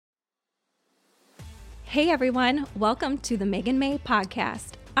Hey everyone, welcome to the Megan May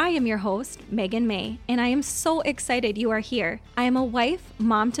podcast. I am your host, Megan May, and I am so excited you are here. I am a wife,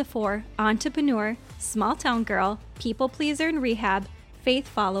 mom to four, entrepreneur, small town girl, people pleaser in rehab, faith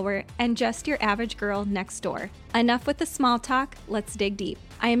follower, and just your average girl next door. Enough with the small talk, let's dig deep.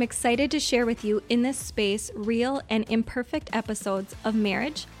 I am excited to share with you in this space real and imperfect episodes of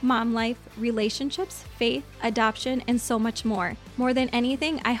marriage, mom life, relationships, faith, adoption, and so much more. More than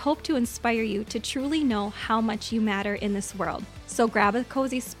anything, I hope to inspire you to truly know how much you matter in this world. So grab a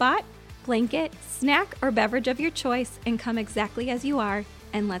cozy spot, blanket, snack, or beverage of your choice and come exactly as you are,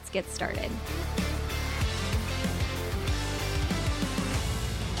 and let's get started.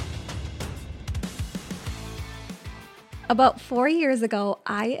 About 4 years ago,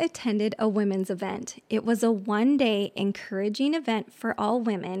 I attended a women's event. It was a one-day encouraging event for all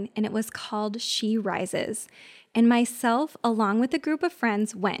women, and it was called She Rises. And myself, along with a group of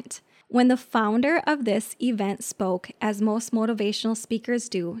friends, went. When the founder of this event spoke, as most motivational speakers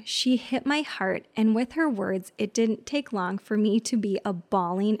do, she hit my heart, and with her words, it didn't take long for me to be a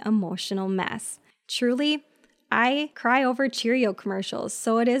bawling, emotional mess. Truly, I cry over Cheerio commercials,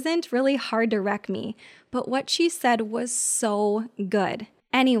 so it isn't really hard to wreck me, but what she said was so good.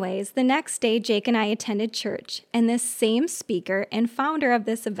 Anyways, the next day, Jake and I attended church, and this same speaker and founder of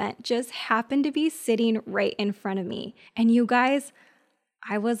this event just happened to be sitting right in front of me. And you guys,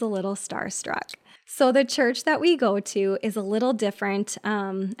 I was a little starstruck. So the church that we go to is a little different.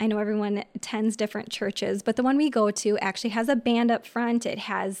 I know everyone attends different churches, but the one we go to actually has a band up front. It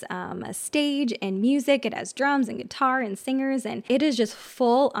has a stage and music. It has drums and guitar and singers, and it is just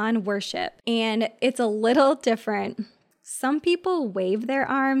full on worship. And it's a little different. Some people wave their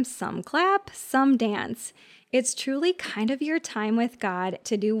arms, some clap, some dance. It's truly kind of your time with God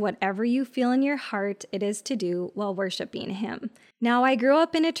to do whatever you feel in your heart it is to do while worshiping Him. Now, I grew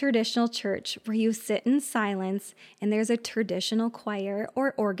up in a traditional church where you sit in silence and there's a traditional choir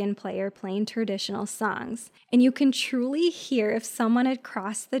or organ player playing traditional songs. And you can truly hear if someone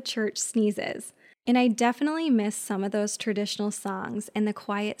across the church sneezes. And I definitely miss some of those traditional songs and the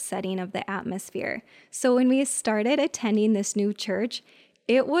quiet setting of the atmosphere. So when we started attending this new church,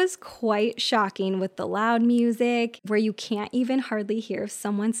 it was quite shocking with the loud music where you can't even hardly hear if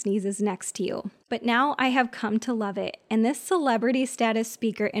someone sneezes next to you. But now I have come to love it, and this celebrity status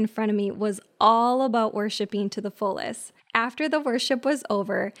speaker in front of me was all about worshiping to the fullest. After the worship was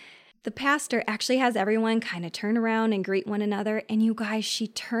over, the pastor actually has everyone kind of turn around and greet one another, and you guys, she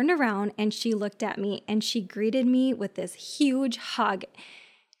turned around and she looked at me and she greeted me with this huge hug.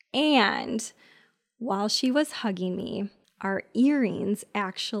 And while she was hugging me, our earrings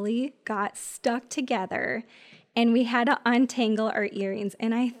actually got stuck together and we had to untangle our earrings.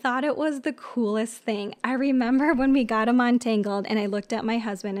 And I thought it was the coolest thing. I remember when we got them untangled and I looked at my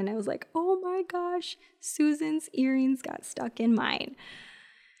husband and I was like, oh my gosh, Susan's earrings got stuck in mine.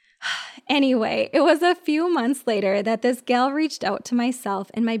 Anyway, it was a few months later that this gal reached out to myself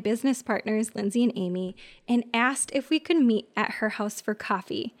and my business partners, Lindsay and Amy, and asked if we could meet at her house for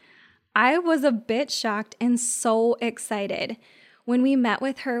coffee. I was a bit shocked and so excited. When we met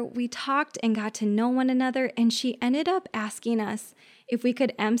with her, we talked and got to know one another, and she ended up asking us if we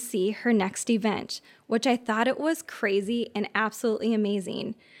could MC her next event, which I thought it was crazy and absolutely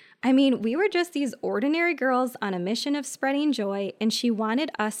amazing. I mean, we were just these ordinary girls on a mission of spreading joy, and she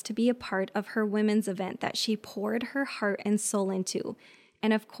wanted us to be a part of her women's event that she poured her heart and soul into.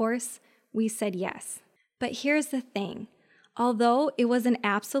 And of course, we said yes. But here's the thing. Although it was an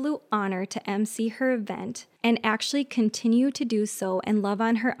absolute honor to MC her event and actually continue to do so and love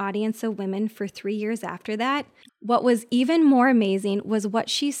on her audience of women for 3 years after that, what was even more amazing was what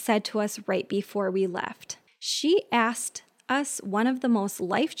she said to us right before we left. She asked us one of the most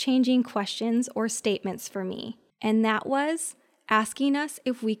life-changing questions or statements for me, and that was asking us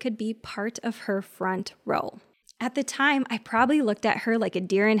if we could be part of her front row. At the time, I probably looked at her like a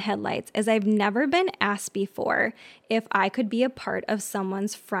deer in headlights, as I've never been asked before if I could be a part of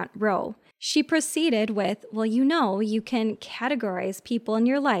someone's front row. She proceeded with, well, you can categorize people in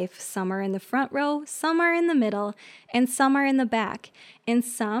your life. Some are in the front row, some are in the middle, and some are in the back, and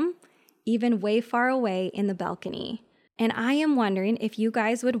some even way far away in the balcony. And I am wondering if you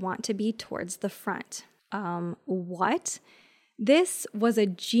guys would want to be towards the front. What? This was a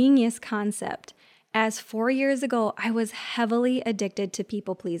genius concept. As 4 years ago, I was heavily addicted to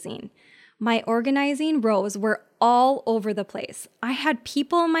people-pleasing. My organizing rows were all over the place. I had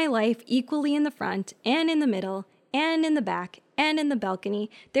people in my life equally in the front and in the middle and in the back and in the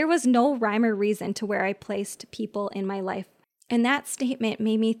balcony. There was no rhyme or reason to where I placed people in my life. And that statement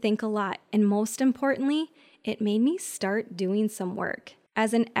made me think a lot. And most importantly, it made me start doing some work.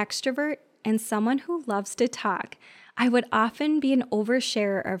 As an extrovert, and someone who loves to talk, I would often be an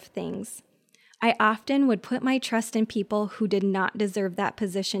oversharer of things. I often would put my trust in people who did not deserve that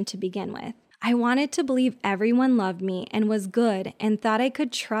position to begin with. I wanted to believe everyone loved me and was good and thought I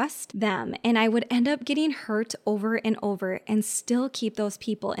could trust them, and I would end up getting hurt over and over and still keep those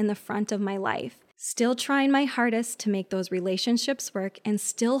people in the front of my life, still trying my hardest to make those relationships work and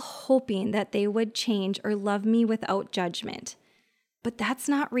still hoping that they would change or love me without judgment. But that's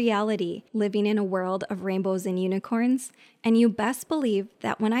not reality, living in a world of rainbows and unicorns. And you best believe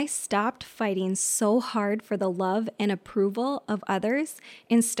that when I stopped fighting so hard for the love and approval of others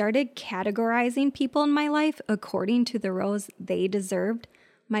and started categorizing people in my life according to the roles they deserved,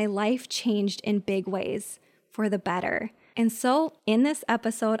 my life changed in big ways for the better. And so in this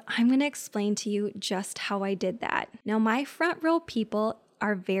episode, I'm going to explain to you just how I did that. Now, my front row people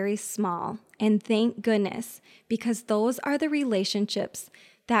are very small, and thank goodness, because those are the relationships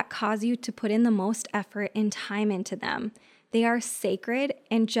that cause you to put in the most effort and time into them. They are sacred,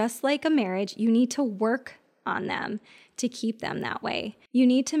 and just like a marriage, you need to work on them to keep them that way. You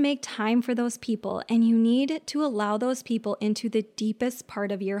need to make time for those people, and you need to allow those people into the deepest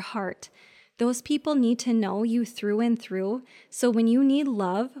part of your heart. Those people need to know you through and through, so when you need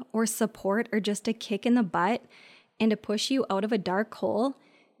love or support or just a kick in the butt, and to push you out of a dark hole,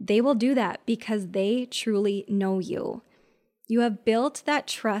 they will do that because they truly know you. You have built that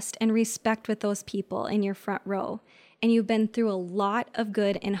trust and respect with those people in your front row, and you've been through a lot of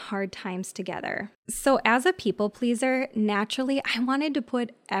good and hard times together. So as a people pleaser, naturally, I wanted to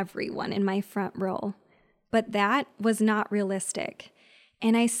put everyone in my front row, but that was not realistic.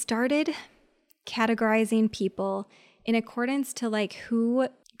 And I started categorizing people in accordance to who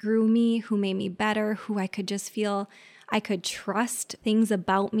grew me, who made me better, who I could just feel I could trust things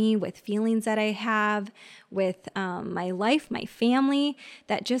about me, with feelings that I have, with my life, my family,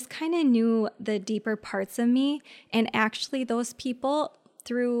 that just kind of knew the deeper parts of me. And actually those people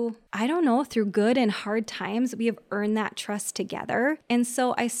through good and hard times, we have earned that trust together. And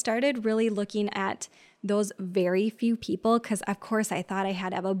so I started really looking at those very few people, because of course I thought I had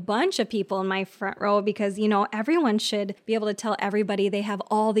to have a bunch of people in my front row because, everyone should be able to tell everybody they have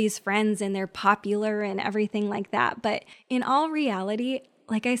all these friends and they're popular and everything like that. But in all reality,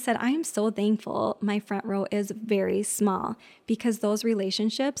 like I said, I am so thankful my front row is very small, because those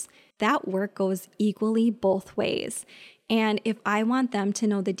relationships, that work goes equally both ways. And if I want them to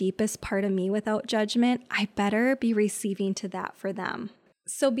know the deepest part of me without judgment, I better be receiving to that for them.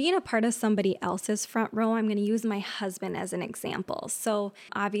 So being a part of somebody else's front row, I'm going to use my husband as an example. So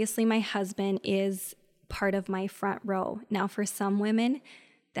obviously my husband is part of my front row. Now for some women,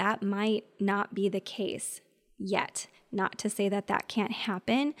 that might not be the case yet. Not to say that that can't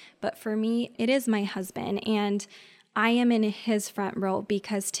happen, but for me, it is my husband. And I am in his front row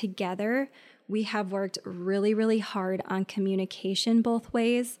because together we have worked really, really hard on communication both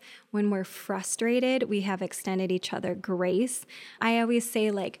ways. When we're frustrated, we have extended each other grace. I always say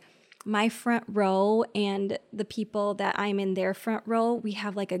my front row and the people that I'm in their front row, we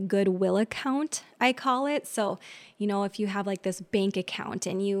have a goodwill account, I call it. So, if you have this bank account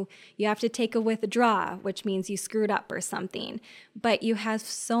and you have to take a withdrawal, which means you screwed up or something, but you have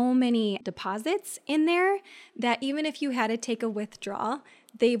so many deposits in there that even if you had to take a withdrawal,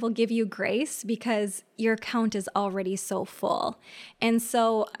 they will give you grace because your account is already so full. And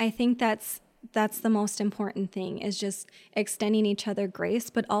so I think that's the most important thing, is just extending each other grace,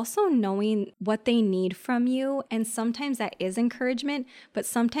 but also knowing what they need from you. And sometimes that is encouragement, but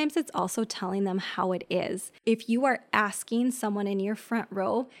sometimes it's also telling them how it is. If you are asking someone in your front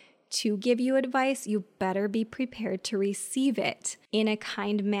row to give you advice, you better be prepared to receive it in a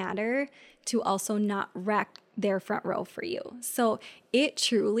kind manner, to also not wreck their front row for you. So it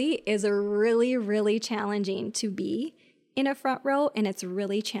truly is a really, really challenging to be in a front row, and it's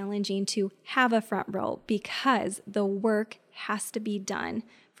really challenging to have a front row because the work has to be done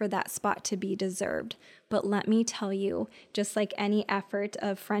for that spot to be deserved. But let me tell you, just like any effort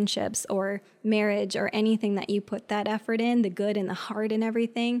of friendships or marriage or anything that you put that effort in, the good and the hard and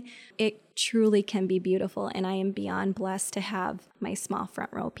everything, it truly can be beautiful. And I am beyond blessed to have my small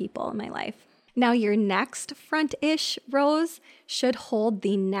front row people in my life. Now, your next front-ish rows should hold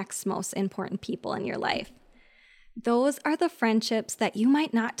the next most important people in your life. Those are the friendships that you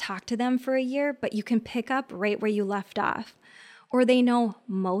might not talk to them for a year, but you can pick up right where you left off. Or they know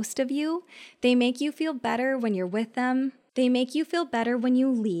most of you. They make you feel better when you're with them. They make you feel better when you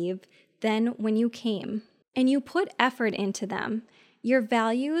leave than when you came. And you put effort into them. Your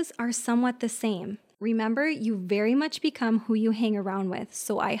values are somewhat the same. Remember, you very much become who you hang around with,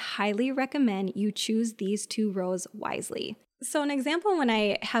 so I highly recommend you choose these two rows wisely. So an example when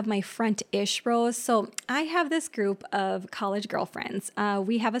I have my front-ish rows, so I have this group of college girlfriends.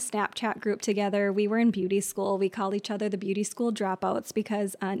 We have a Snapchat group together. We were in beauty school. We called each other the beauty school dropouts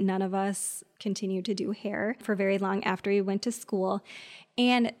because none of us continued to do hair for very long after we went to school.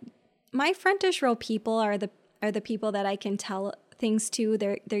 And my front-ish row people are the people that I can tell things to.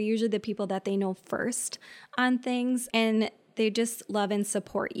 They're usually the people that they know first on things, and they just love and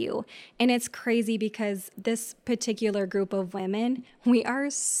support you. And it's crazy because this particular group of women, we are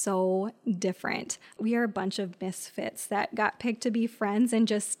so different. We are a bunch of misfits that got picked to be friends and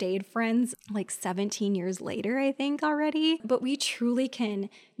just stayed friends like 17 years later, I think already. But we truly can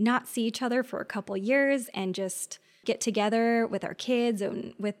not see each other for a couple years and just get together with our kids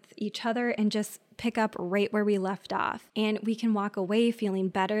and with each other and just pick up right where we left off. And we can walk away feeling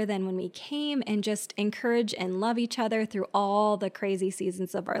better than when we came and just encourage and love each other through all the crazy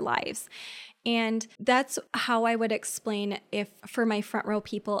seasons of our lives. And that's how I would explain if for my front row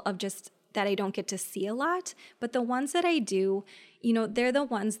people of just that I don't get to see a lot. But the ones that I do, they're the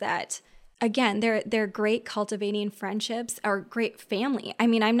ones that, again, they're great cultivating friendships or great family. I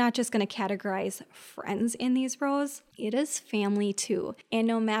mean, I'm not just going to categorize friends in these rows. It is family too. And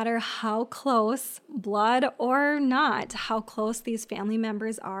no matter how close, blood or not, how close these family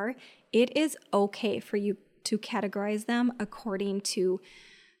members are, it is okay for you to categorize them according to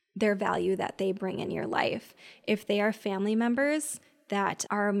their value that they bring in your life. If they are family members that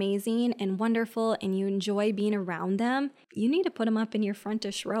are amazing and wonderful and you enjoy being around them, you need to put them up in your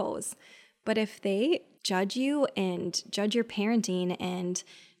frontish rows. But if they judge you and judge your parenting and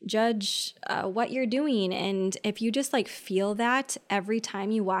judge what you're doing, and if you just feel that every time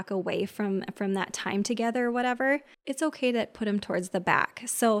you walk away from that time together or whatever, it's okay to put them towards the back.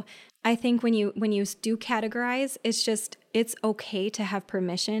 So I think when you do categorize, it's okay to have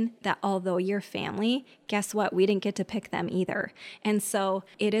permission that although you're family, guess what? We didn't get to pick them either. And so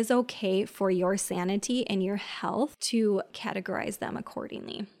it is okay for your sanity and your health to categorize them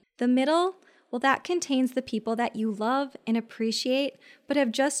accordingly. The middle, well, that contains the people that you love and appreciate, but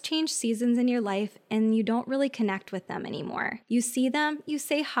have just changed seasons in your life and you don't really connect with them anymore. You see them, you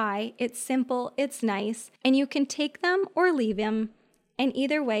say hi, it's simple, it's nice, and you can take them or leave them, and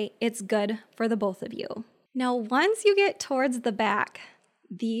either way, it's good for the both of you. Now, once you get towards the back,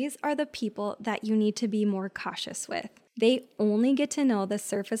 these are the people that you need to be more cautious with. They only get to know the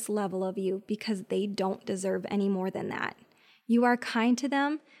surface level of you because they don't deserve any more than that. You are kind to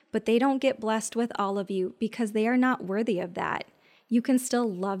them, but they don't get blessed with all of you because they are not worthy of that. You can still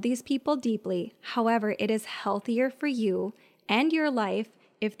love these people deeply. However, it is healthier for you and your life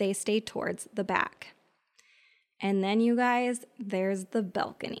if they stay towards the back. And then you guys, there's the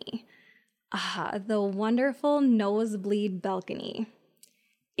balcony. The wonderful nosebleed balcony.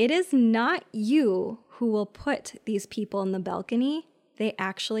 It is not you who will put these people in the balcony. They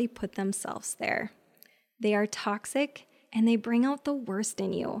actually put themselves there. They are toxic and they bring out the worst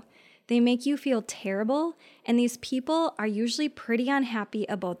in you. They make you feel terrible, and these people are usually pretty unhappy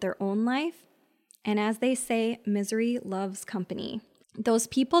about their own life. And as they say, misery loves company. Those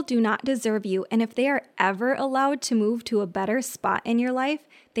people do not deserve you, and if they are ever allowed to move to a better spot in your life,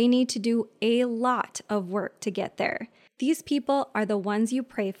 they need to do a lot of work to get there. These people are the ones you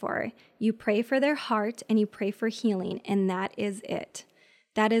pray for. You pray for their heart and you pray for healing, and that is it.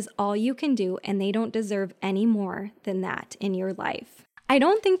 That is all you can do, and they don't deserve any more than that in your life. I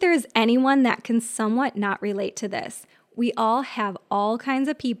don't think there is anyone that can somewhat not relate to this. We all have all kinds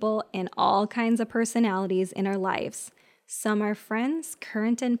of people and all kinds of personalities in our lives. Some are friends,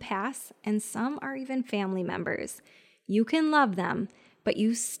 current and past, and some are even family members. You can love them, but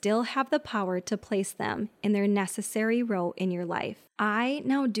you still have the power to place them in their necessary row in your life. I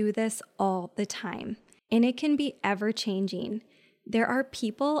now do this all the time, and it can be ever-changing. There are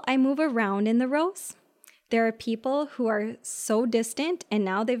people I move around in the rows. There are people who are so distant and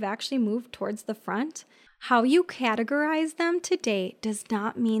now they've actually moved towards the front. How you categorize them today does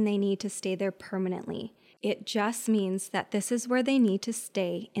not mean they need to stay there permanently. It just means that this is where they need to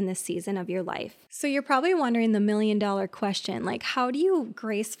stay in the season of your life. So you're probably wondering the million-dollar question, how do you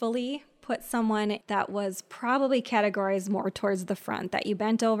gracefully put someone that was probably categorized more towards the front, that you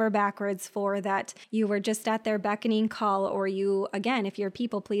bent over backwards for, that you were just at their beckoning call, or you, again, if you're a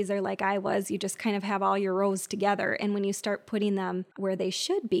people pleaser like I was, you just kind of have all your rows together. And when you start putting them where they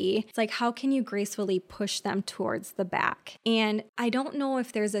should be, it's how can you gracefully push them towards the back? And I don't know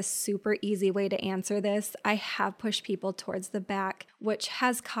if there's a super easy way to answer this. I have pushed people towards the back, which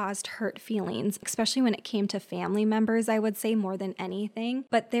has caused hurt feelings, especially when it came to family members, I would say more than anything.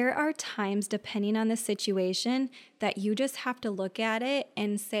 But there are times, depending on the situation, that you just have to look at it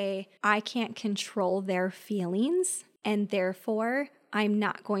and say, I can't control their feelings. and therefore I'm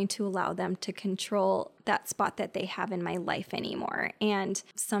not going to allow them to control that spot that they have in my life anymore. And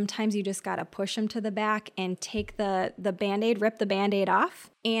sometimes you just got to push them to the back and take the Band-Aid, rip the Band-Aid off.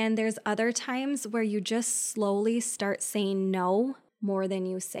 And there's other times where you just slowly start saying no more than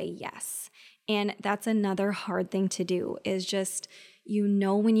you say yes. And that's another hard thing to do, is just,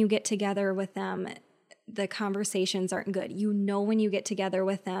 when you get together with them, the conversations aren't good. When you get together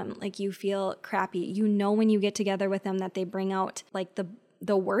with them, like, you feel crappy. When you get together with them that they bring out like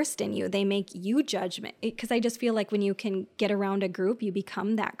the worst in you. They make you judgment, because I just feel like when you can get around a group, you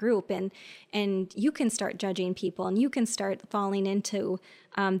become that group, and you can start judging people, and you can start falling into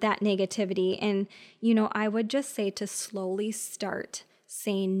that negativity. And, I would just say to slowly start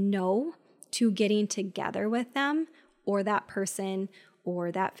saying no to getting together with them or that person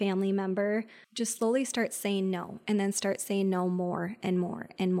or that family member. Just slowly start saying no, and then start saying no more and more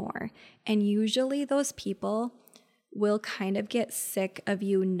and more. And usually those people will kind of get sick of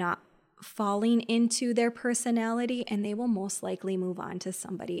you not falling into their personality, and they will most likely move on to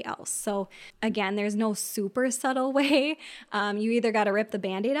somebody else. So again, there's no super subtle way. You either got to rip the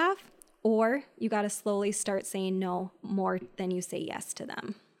Band-Aid off, or you got to slowly start saying no more than you say yes to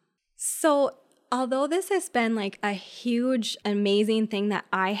them. So although this has been like a huge, amazing thing that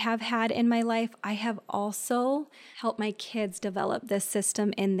I have had in my life, I have also helped my kids develop this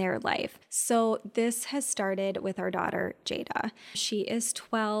system in their life. So this has started with our daughter, Jada. She is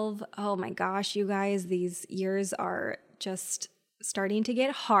 12. Oh my gosh, you guys, these years are just starting to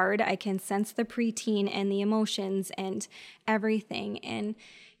get hard. I can sense the preteen and the emotions and everything. And,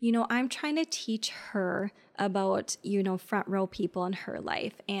 I'm trying to teach her about, front row people in her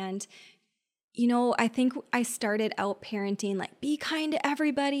life. And I think I started out parenting like, be kind to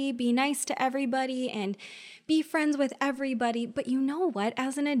everybody, be nice to everybody, and be friends with everybody. But you know what?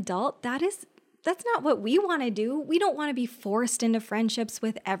 As an adult, that's not what we want to do. We don't want to be forced into friendships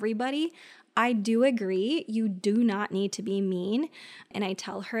with everybody. I do agree, you do not need to be mean. And I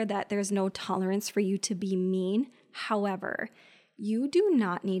tell her that there's no tolerance for you to be mean. However, you do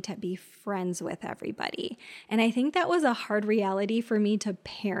not need to be friends with everybody. And I think that was a hard reality for me to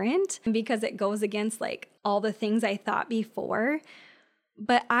parent, because it goes against like all the things I thought before.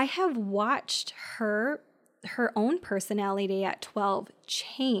 But I have watched her own personality at 12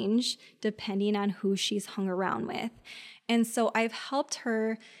 change depending on who she's hung around with. And so I've helped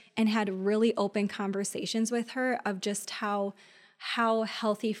her and had really open conversations with her of just how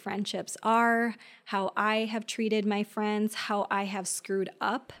healthy friendships are, how I have treated my friends, how I have screwed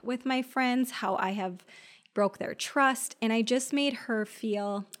up with my friends, how I have broke their trust. And I just made her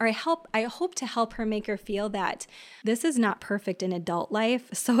feel, or I hope to help her make her feel that this is not perfect in adult life.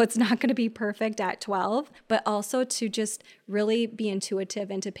 So it's not going to be perfect at 12, but also to just really be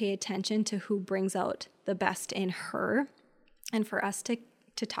intuitive and to pay attention to who brings out the best in her, and for us to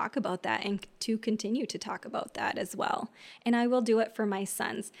talk about that and to continue to talk about that as well. And I will do it for my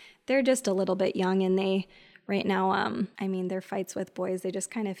sons. They're just a little bit young, and they right now, their fights with boys, they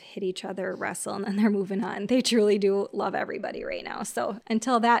just kind of hit each other, wrestle, and then they're moving on. They truly do love everybody right now. So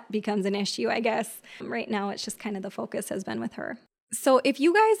until that becomes an issue, I guess, right now it's just kind of the focus has been with her. So if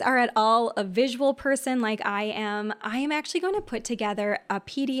you guys are at all a visual person like I am actually going to put together a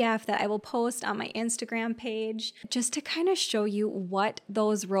PDF that I will post on my Instagram page just to kind of show you what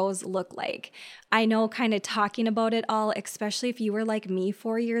those rows look like. I know kind of talking about it all, especially if you were like me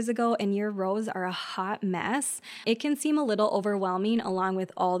 4 years ago and your rows are a hot mess, it can seem a little overwhelming, along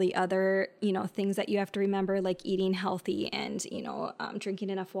with all the other, things that you have to remember, like eating healthy and, drinking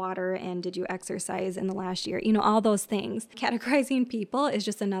enough water, and did you exercise in the last year, all those things. Categorizing people is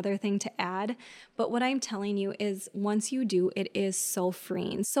just another thing to add. But what I'm telling you is once you do, it is so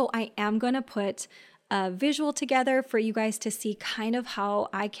freeing. So I am going to put a visual together for you guys to see kind of how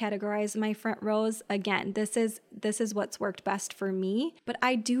I categorize my front rows. Again, this is what's worked best for me, but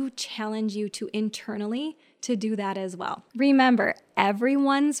I do challenge you to internally to do that as well. Remember,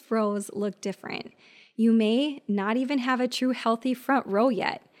 everyone's rows look different. You may not even have a true healthy front row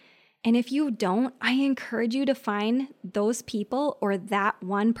yet. And if you don't, I encourage you to find those people or that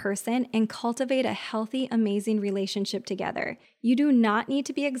one person and cultivate a healthy, amazing relationship together. You do not need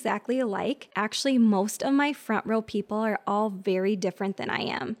to be exactly alike. Actually, most of my front row people are all very different than I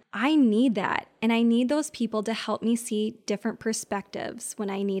am. I need that, and I need those people to help me see different perspectives when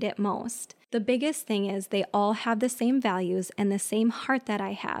I need it most. The biggest thing is they all have the same values and the same heart that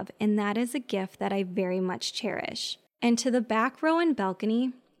I have, and that is a gift that I very much cherish. And to the back row and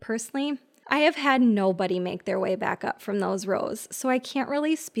balcony, personally, I have had nobody make their way back up from those rows, so I can't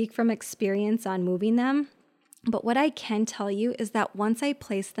really speak from experience on moving them. But what I can tell you is that once I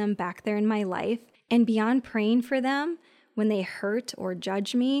place them back there in my life, And beyond praying for them when they hurt or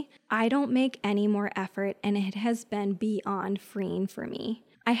judge me, I don't make any more effort, and it has been beyond freeing for me.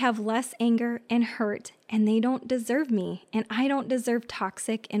 I have less anger and hurt, and they don't deserve me, and I don't deserve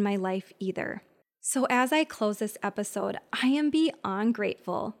toxic in my life either. So as I close this episode, I am beyond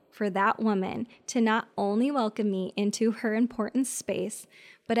grateful for that woman to not only welcome me into her important space,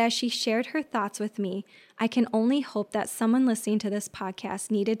 but as she shared her thoughts with me, I can only hope that someone listening to this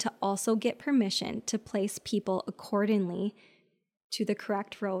podcast needed to also get permission to place people accordingly to the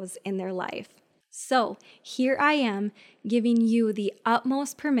correct roles in their life. So here I am giving you the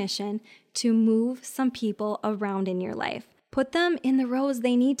utmost permission to move some people around in your life. Put them in the rows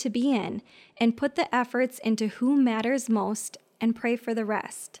they need to be in, and put the efforts into who matters most and pray for the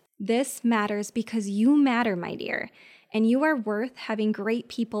rest. This matters because you matter, my dear, and you are worth having great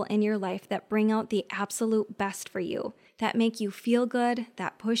people in your life that bring out the absolute best for you, that make you feel good,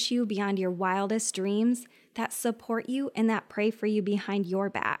 that push you beyond your wildest dreams, that support you and that pray for you behind your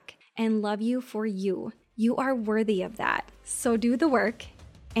back and love you for you. You are worthy of that. So do the work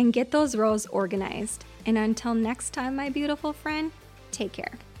and get those rows organized. And until next time, my beautiful friend, take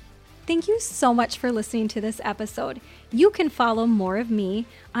care. Thank you so much for listening to this episode. You can follow more of me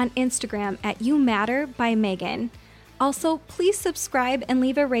on Instagram at You Matter by Megan. Also, please subscribe and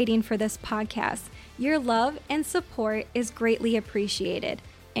leave a rating for this podcast. Your love and support is greatly appreciated.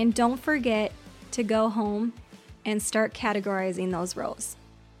 And don't forget to go home and start categorizing those rows.